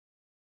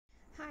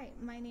Hi,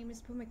 my name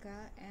is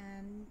Bhumika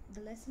and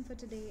the lesson for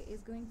today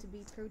is going to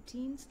be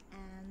proteins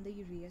and the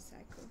urea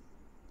cycle.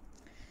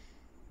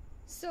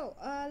 So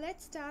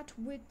let's start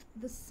with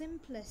the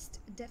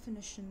simplest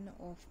definition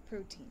of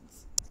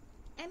proteins.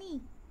 Any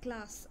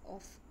class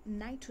of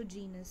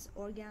nitrogenous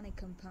organic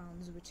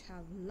compounds which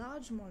have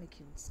large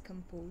molecules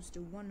composed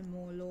of one or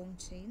more long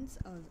chains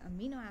of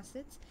amino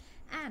acids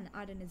and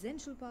are an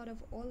essential part of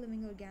all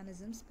living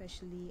organisms,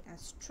 especially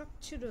as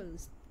structural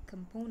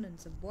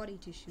components of body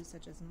tissue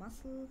such as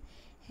muscle,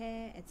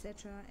 hair,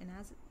 etc., and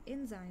as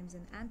enzymes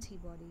and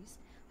antibodies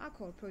are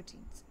called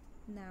proteins.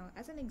 Now,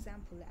 as an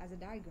example, as a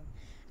diagram,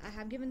 I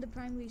have given the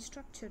primary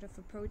structure of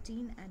a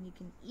protein, and you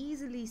can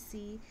easily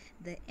see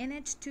the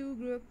NH2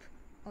 group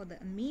or the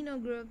amino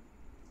group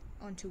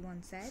onto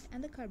one side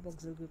and the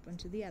carboxyl group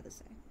onto the other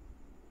side.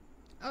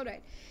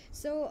 Alright,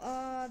 so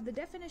the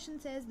definition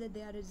says that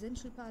they are an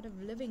essential part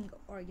of living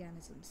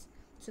organisms.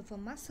 So for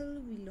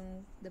muscle, we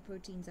know the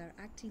proteins are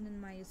actin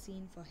and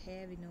myosin. For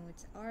hair, we know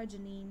it's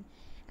arginine.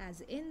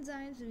 As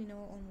enzymes, we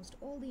know almost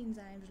all the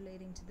enzymes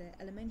relating to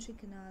the alimentary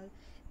canal.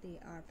 They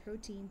are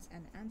proteins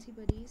and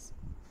antibodies.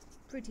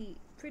 Pretty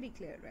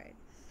clear, right?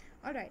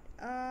 Alright,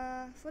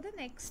 for the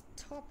next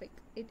topic,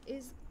 it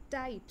is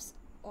types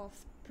of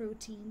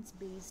proteins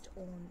based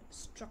on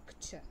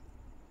structure.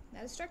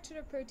 Now, the structure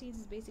of proteins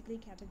is basically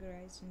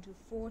categorized into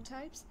 4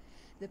 types: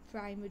 the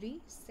primary,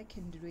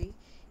 secondary,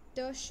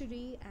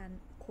 tertiary, and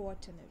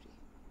quaternary.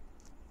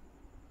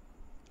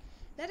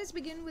 Let us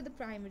begin with the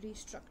primary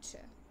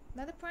structure.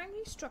 Now, the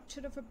primary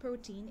structure of a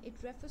protein, it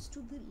refers to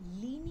the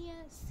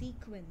linear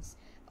sequence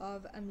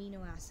of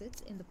amino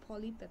acids in the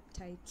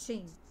polypeptide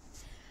chain.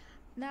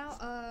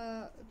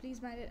 Now,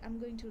 please mind it, I'm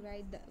going to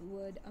write the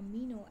word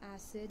amino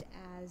acid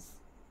as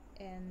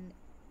an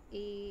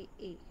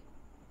AA,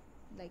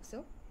 like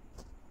so.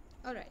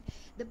 Alright,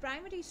 the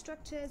primary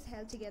structure is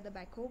held together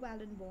by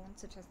covalent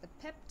bonds such as the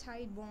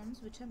peptide bonds,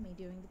 which are made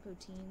during the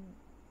protein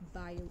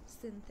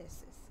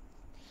biosynthesis.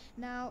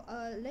 Now,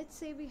 let's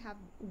say we have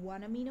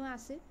one amino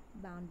acid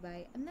bound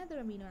by another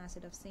amino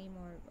acid of same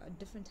or a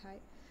different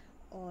type,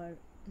 or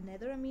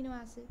another amino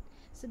acid.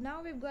 So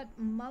now we've got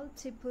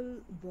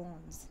multiple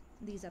bonds.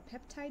 These are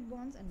peptide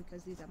bonds, and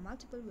because these are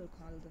multiple, we'll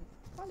call them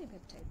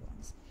polypeptide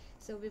bonds.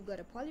 So we've got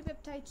a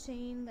polypeptide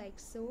chain like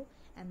so,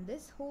 and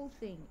this whole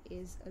thing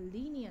is a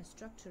linear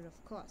structure,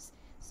 of course.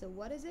 So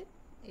what is it?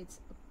 It's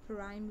a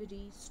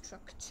primary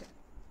structure.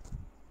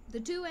 The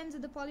 2 ends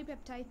of the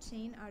polypeptide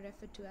chain are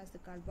referred to as the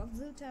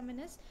carboxyl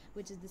terminus,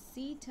 which is the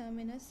C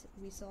terminus.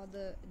 We saw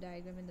the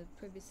diagram in the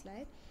previous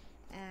slide.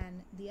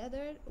 And the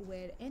other,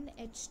 where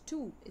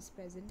NH2 is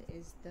present,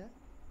 is the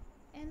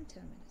N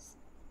terminus.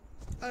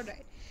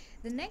 Alright,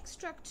 the next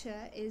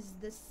structure is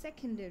the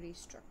secondary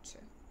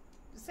structure.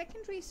 The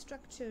secondary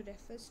structure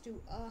refers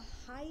to a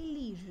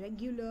highly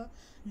regular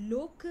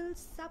local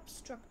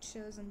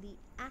substructures on the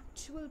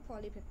actual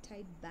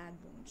polypeptide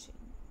backbone chain.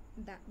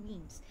 That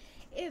means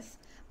if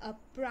a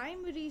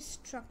primary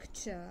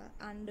structure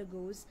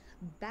undergoes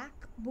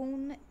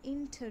backbone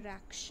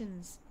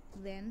interactions,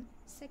 then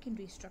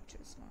secondary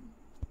structures form.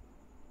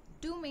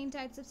 2 main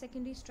types of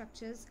secondary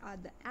structures are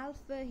the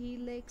alpha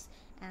helix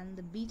and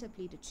the beta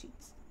pleated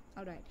sheets.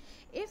 Alright,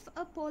 if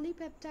a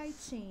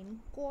polypeptide chain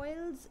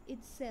coils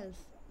itself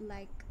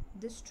like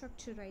this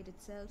structure right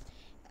itself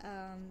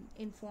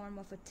in form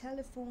of a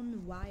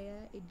telephone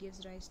wire, it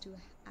gives rise to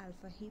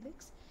alpha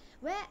helix,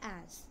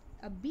 whereas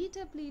a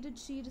beta pleated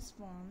sheet is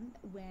formed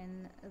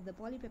when the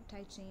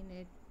polypeptide chain,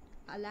 it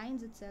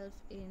aligns itself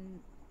in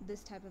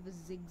this type of a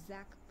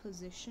zigzag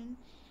position,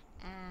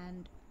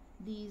 and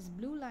these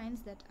blue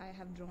lines that I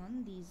have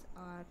drawn, these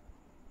are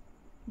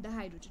the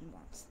hydrogen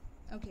bonds.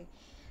 Okay,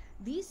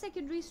 these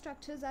secondary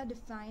structures are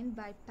defined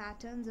by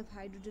patterns of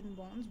hydrogen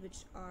bonds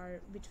which are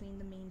between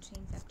the main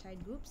chain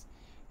peptide groups,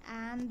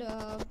 and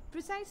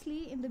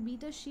precisely in the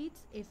beta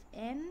sheets, if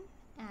N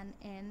and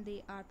N,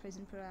 they are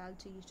present parallel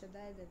to each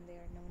other, then they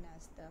are known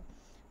as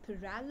the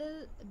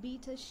parallel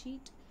beta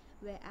sheet,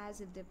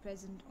 whereas if they're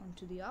present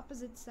onto the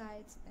opposite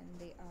sides, then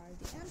they are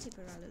the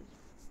antiparallel.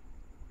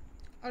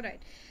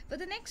 Alright, for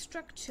the next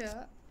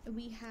structure,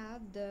 we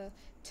have the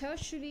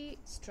tertiary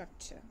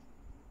structure.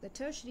 The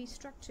tertiary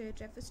structure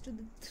refers to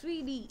the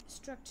 3D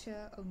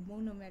structure of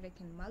monomeric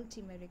and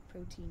multimeric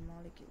protein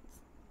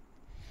molecules.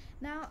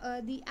 Now,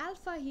 the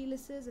alpha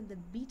helices and the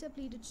beta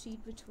pleated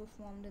sheet, which were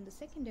formed in the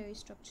secondary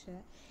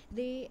structure,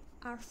 they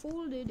are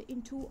folded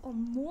into a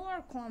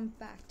more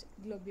compact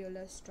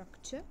globular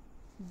structure.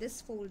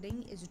 This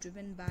folding is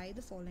driven by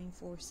the following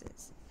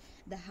forces: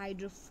 the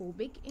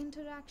hydrophobic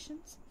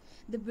interactions,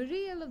 the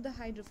burial of the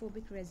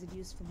hydrophobic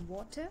residues from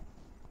water,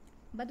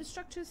 but the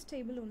structure is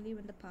stable only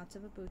when the parts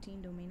of a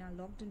protein domain are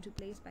locked into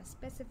place by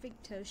specific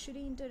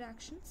tertiary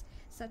interactions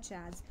such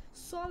as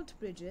salt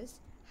bridges,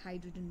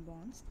 hydrogen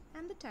bonds,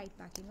 and the tight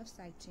packing of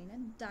side chain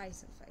and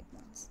disulfide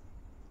bonds.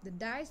 The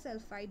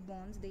disulfide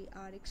bonds, they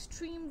are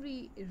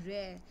extremely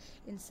rare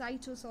in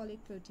cytosolic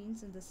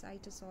proteins, and the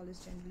cytosol is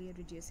generally a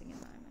reducing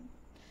environment.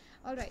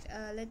 Alright,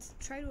 let's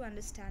try to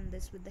understand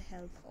this with the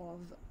help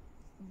of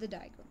the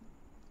diagram.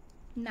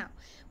 Now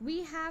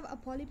we have a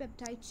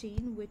polypeptide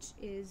chain which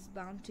is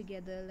bound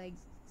together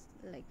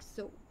like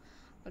so.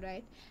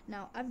 Alright,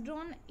 now I've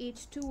drawn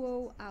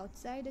H2O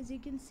outside, as you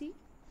can see.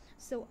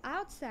 So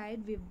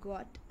outside we've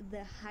got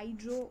the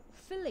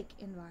hydrophilic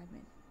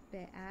environment,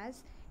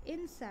 whereas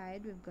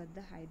inside we've got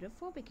the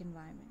hydrophobic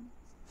environment.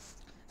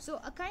 So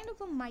a kind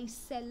of a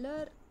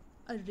micellar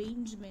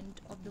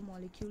arrangement of the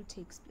molecule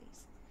takes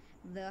place.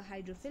 The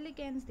hydrophilic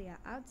ends, they are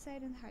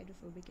outside, and the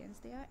hydrophobic ends,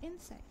 they are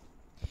inside.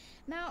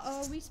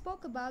 Now we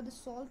spoke about the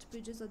salt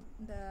bridges and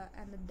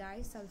the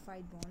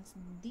disulfide bonds.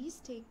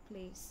 These take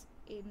place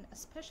in a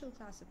special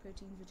class of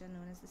proteins which are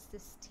known as the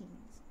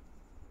cysteines.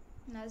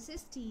 Now the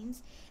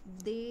cysteines,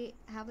 they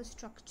have a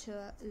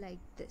structure like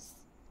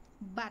this,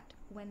 but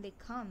when they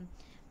come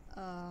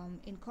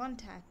in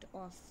contact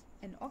of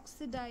an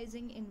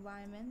oxidizing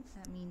environment,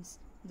 that means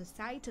the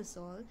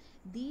cytosol,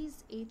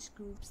 these H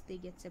groups, they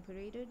get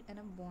separated and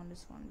a bond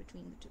is formed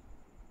between the two.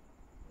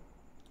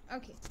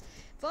 Okay,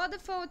 for the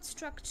fourth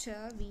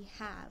structure we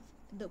have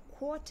the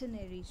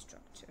quaternary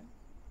structure.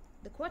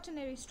 The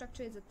quaternary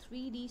structure is a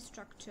 3D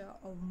structure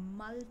of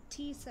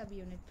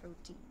multi-subunit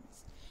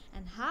proteins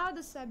and how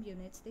the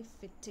subunits, they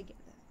fit together.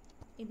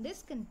 In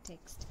this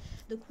context,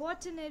 the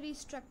quaternary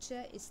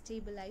structure is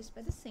stabilized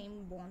by the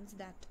same bonds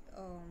that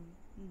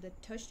the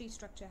tertiary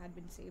structure had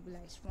been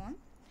stabilized from,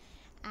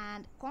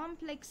 and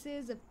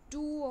complexes of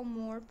 2 or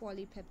more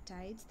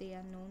polypeptides, they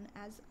are known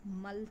as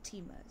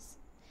multimers.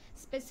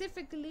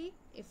 Specifically,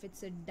 if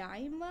it's a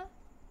dimer,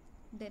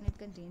 then it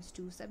contains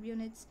 2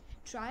 subunits,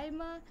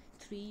 trimer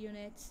 3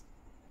 units,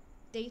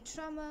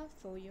 tetramer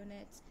 4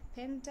 units,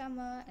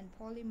 pentamer and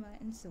polymer,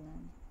 and so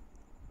on.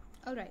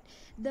 Alright,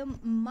 the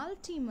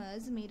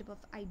multimers made up of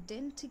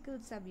identical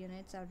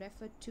subunits are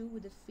referred to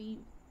with the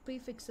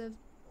prefix of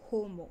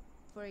homo.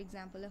 For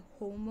example, a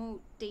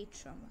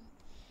homotetramer.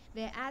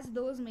 Whereas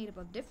those made up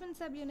of different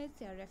subunits,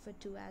 they are referred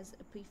to as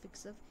a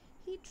prefix of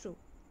hetero.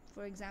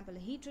 For example, a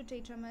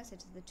heterotetramer, such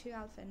as the 2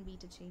 alpha and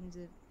beta chains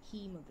of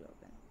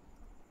hemoglobin.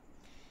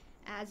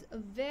 As a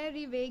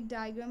very vague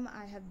diagram,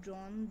 I have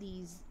drawn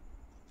these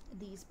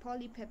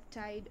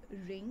polypeptide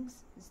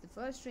rings. This is the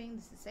first ring,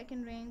 this is the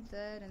second ring,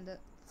 third, and the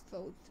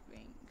fourth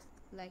ring,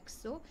 like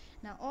so.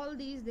 Now all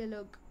these, they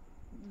look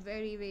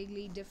very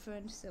vaguely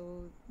different,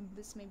 so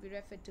this may be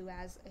referred to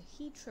as a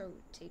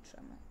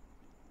heterotetramer.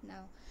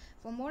 Now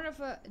for more of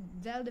a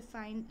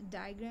well-defined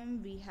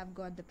diagram, we have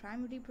got the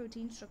primary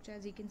protein structure,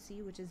 as you can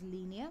see, which is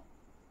linear.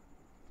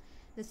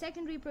 The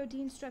secondary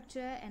protein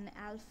structure, an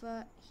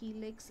alpha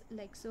helix,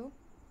 like so,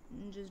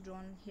 just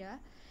drawn here,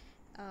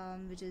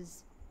 which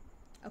is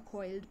a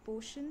coiled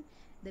portion.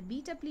 The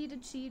beta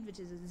pleated sheet, which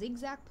is a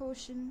zigzag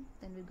portion.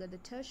 Then we've got the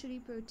tertiary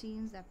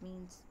proteins, that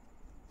means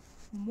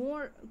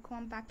more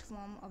compact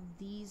form of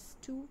these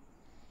two.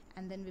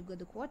 And then we've got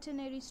the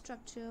quaternary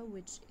structure,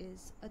 which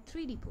is a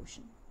 3D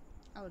portion.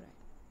 Alright.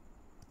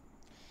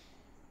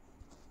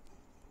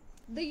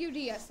 The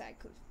urea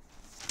cycle.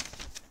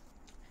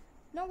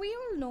 Now we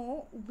all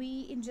know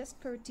we ingest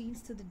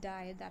proteins to the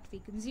diet that we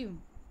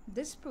consume.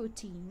 This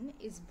protein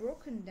is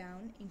broken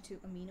down into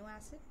amino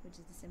acid, which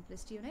is the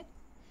simplest unit.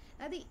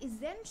 Now the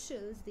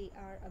essentials, they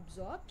are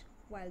absorbed,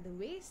 while the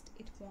waste,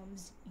 it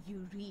forms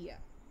urea.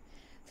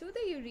 Through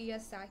the urea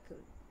cycle,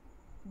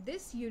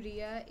 this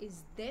urea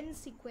is then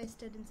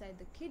sequestered inside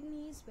the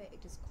kidneys, where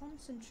it is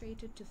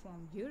concentrated to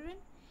form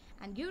urine,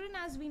 and urine,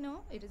 as we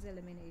know, it is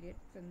eliminated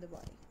from the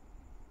body.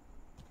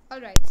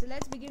 Alright, so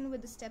let's begin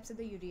with the steps of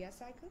the urea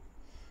cycle.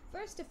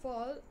 First of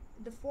all,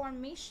 the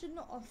formation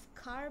of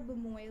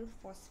carbamoyl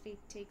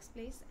phosphate takes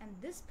place, and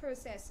this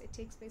process, it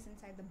takes place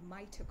inside the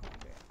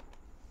mitochondria.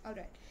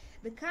 Alright,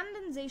 the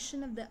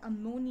condensation of the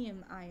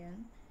ammonium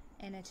ion,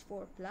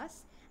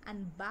 NH4+,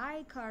 and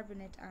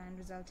bicarbonate ion,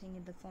 resulting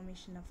in the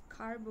formation of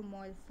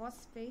carbamoyl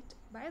phosphate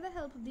by the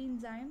help of the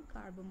enzyme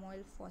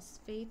carbamoyl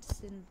phosphate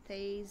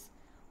synthase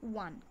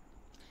 1,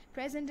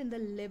 present in the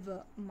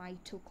liver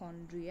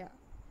mitochondria.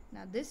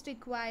 Now this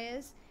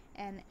requires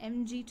an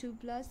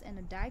Mg2+ and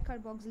a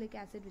dicarboxylic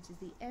acid, which is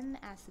the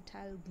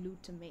N-acetyl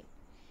glutamate,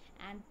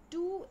 and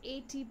 2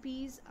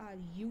 ATPs are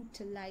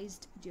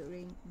utilized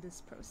during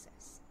this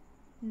process.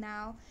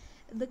 Now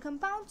the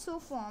compound so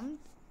formed,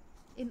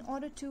 in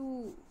order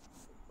to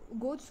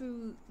go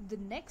through the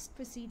next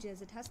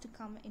procedures, it has to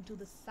come into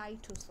the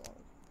cytosol.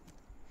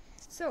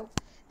 So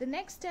the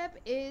next step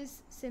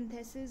is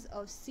synthesis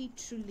of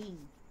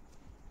citrulline.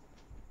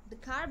 The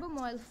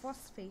carbamoyl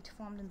phosphate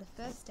formed in the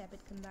first step,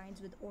 it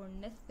combines with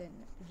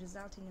ornithine,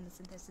 resulting in the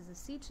synthesis of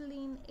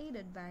citrulline,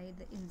 aided by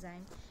the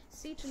enzyme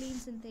citrulline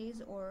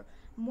synthase, or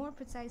more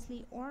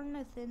precisely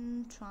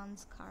ornithine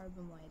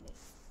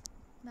transcarbamylase.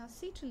 Now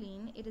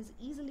citrulline, it is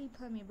easily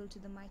permeable to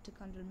the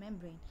mitochondrial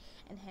membrane,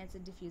 and hence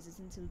it diffuses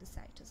into the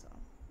cytosol.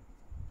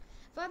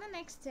 For the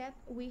next step,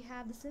 we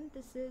have the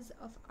synthesis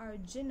of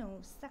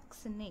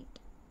arginosuccinate.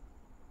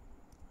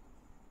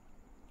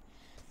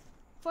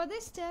 For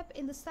this step,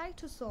 in the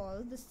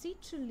cytosol, the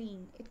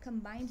citrulline, it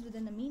combines with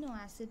an amino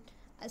acid,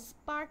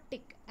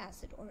 aspartic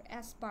acid or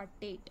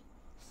aspartate,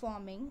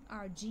 forming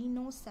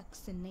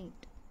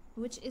arginosuccinate,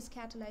 which is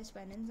catalyzed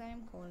by an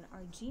enzyme called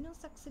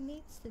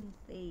arginosuccinate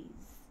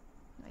synthase,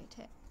 right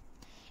here.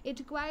 It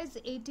requires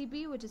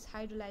ATP, which is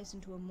hydrolyzed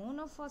into a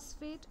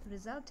monophosphate,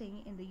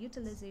 resulting in the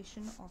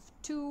utilization of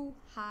two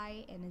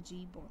high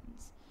energy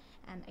bonds.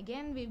 And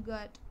again, we've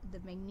got the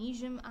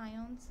magnesium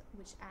ions,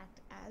 which act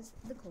as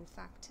the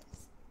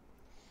cofactors.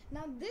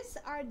 Now this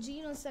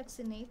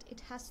arginosuccinate,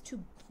 it has to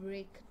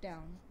break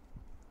down.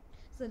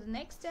 So the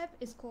next step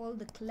is called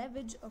the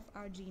cleavage of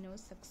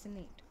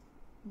arginosuccinate.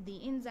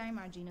 The enzyme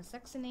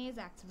arginosuccinase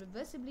acts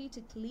reversibly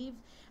to cleave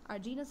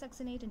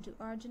arginosuccinate into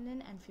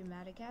arginine and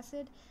fumaric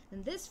acid.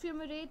 Then this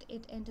fumarate,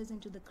 it enters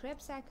into the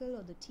Krebs cycle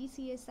or the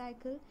TCA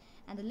cycle,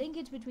 and the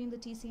linkage between the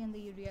TCA and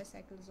the urea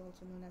cycle is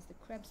also known as the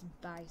Krebs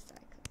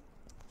bicycle.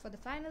 For the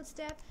final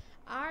step,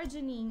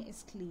 arginine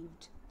is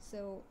cleaved.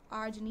 So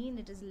arginine,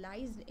 it is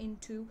lysed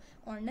into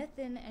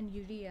ornithine and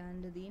urea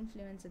under the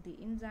influence of the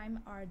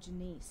enzyme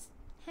arginase.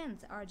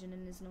 Hence,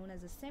 arginine is known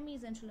as a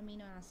semi-essential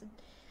amino acid.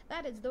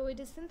 That is, though it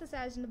is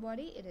synthesized in the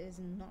body, it is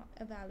not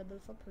available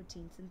for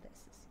protein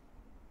synthesis.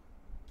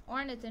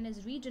 Ornithine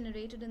is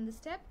regenerated in this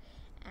step,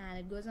 and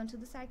it goes on to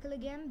the cycle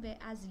again,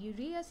 whereas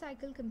urea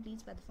cycle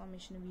completes by the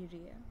formation of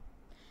urea.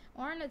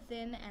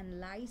 Ornithine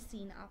and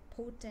lysine are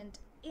potent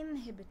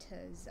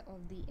inhibitors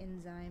of the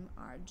enzyme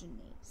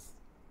arginase.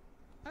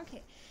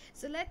 Okay,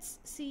 so let's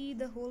see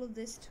the whole of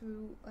this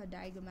through a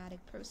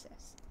diagrammatic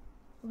process.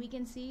 We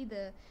can see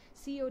the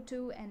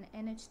CO2 and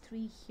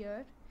NH3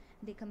 here.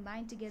 They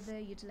combine together,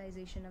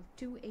 utilization of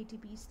two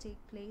ATPs take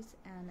place,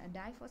 and a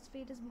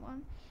diphosphate is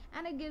born,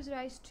 and it gives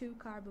rise to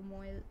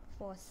carbamoyl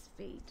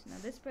phosphate. Now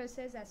this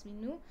process, as we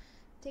know,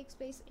 takes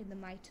place in the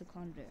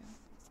mitochondria.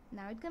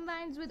 Now it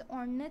combines with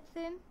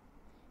ornithine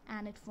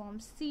and it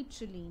forms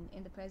citrulline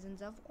in the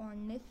presence of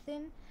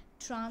ornithine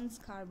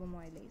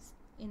transcarbamylase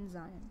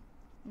enzyme.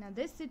 Now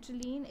this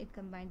citrulline, it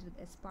combines with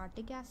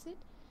aspartic acid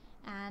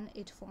and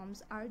it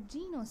forms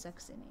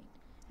arginosuccinate,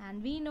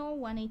 and we know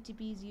one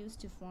ATP is used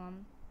to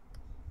form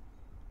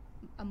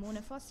a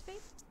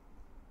monophosphate.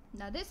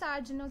 Now this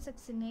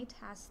arginosuccinate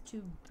has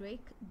to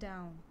break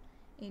down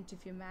into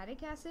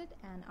fumaric acid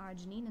and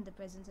arginine in the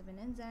presence of an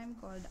enzyme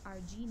called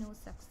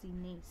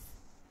arginosuccinase.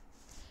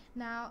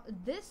 Now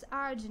this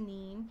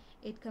arginine,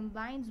 it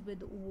combines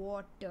with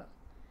water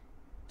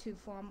to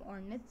form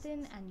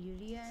ornithine and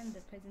urea in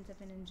the presence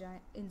of an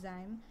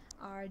enzyme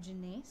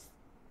arginase.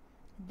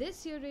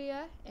 This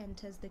urea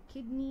enters the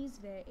kidneys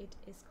where it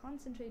is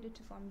concentrated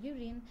to form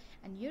urine,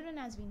 and urine,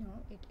 as we know,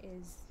 it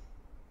is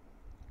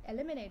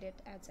eliminated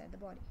outside the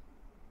body.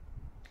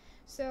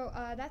 So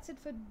that's it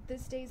for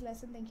this day's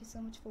lesson. Thank you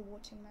so much for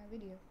watching my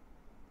video.